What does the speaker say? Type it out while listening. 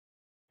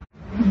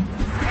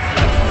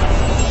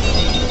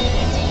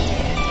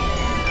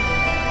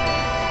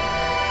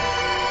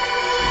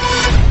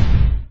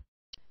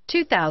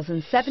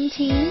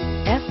2017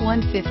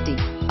 F-150.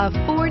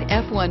 A Ford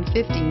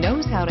F-150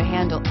 knows how to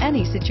handle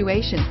any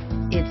situation.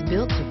 It's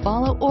built to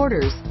follow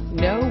orders,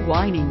 no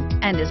whining,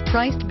 and is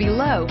priced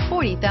below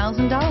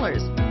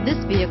 $40,000. This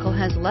vehicle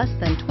has less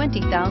than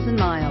 20,000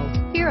 miles.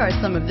 Here are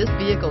some of this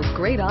vehicle's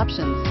great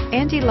options: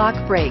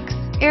 anti-lock brakes,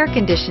 air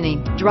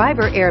conditioning,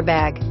 driver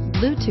airbag,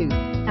 Bluetooth,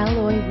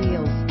 alloy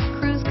wheels,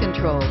 cruise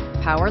control,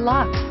 power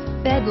locks,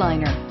 bed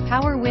liner,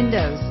 power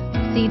windows,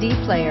 CD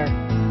player.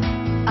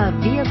 A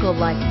vehicle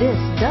like this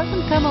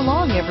doesn't come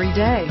along every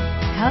day.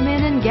 Come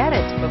in and get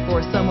it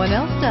before someone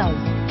else does.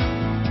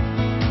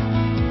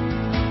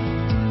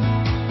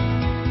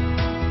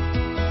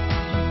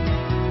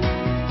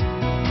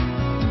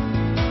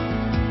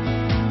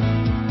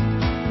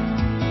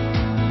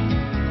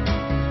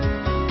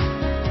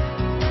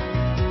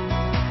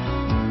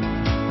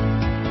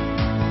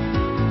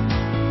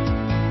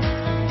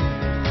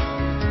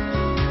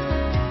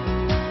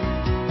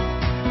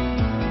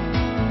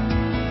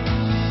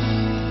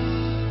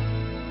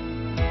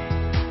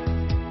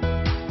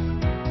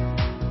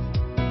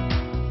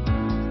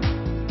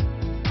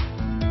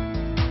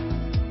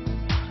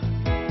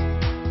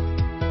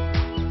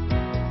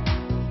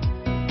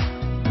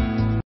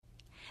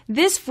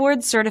 This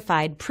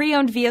Ford-certified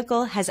pre-owned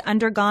vehicle has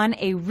undergone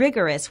a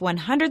rigorous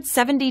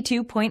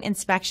 172-point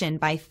inspection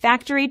by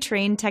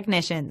factory-trained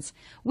technicians.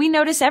 We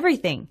notice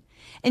everything.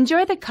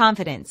 Enjoy the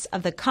confidence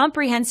of the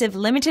comprehensive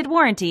limited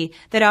warranty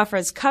that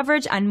offers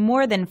coverage on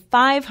more than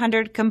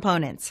 500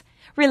 components.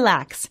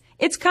 Relax,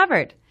 it's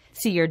covered.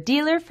 See your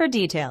dealer for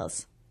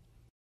details.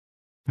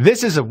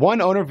 This is a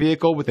one-owner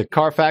vehicle with a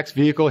Carfax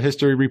Vehicle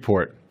History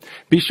Report.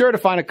 Be sure to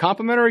find a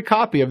complimentary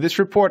copy of this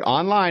report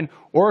online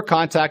or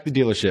contact the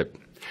dealership.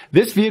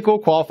 This vehicle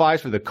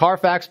qualifies for the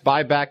Carfax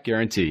Buyback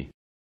Guarantee.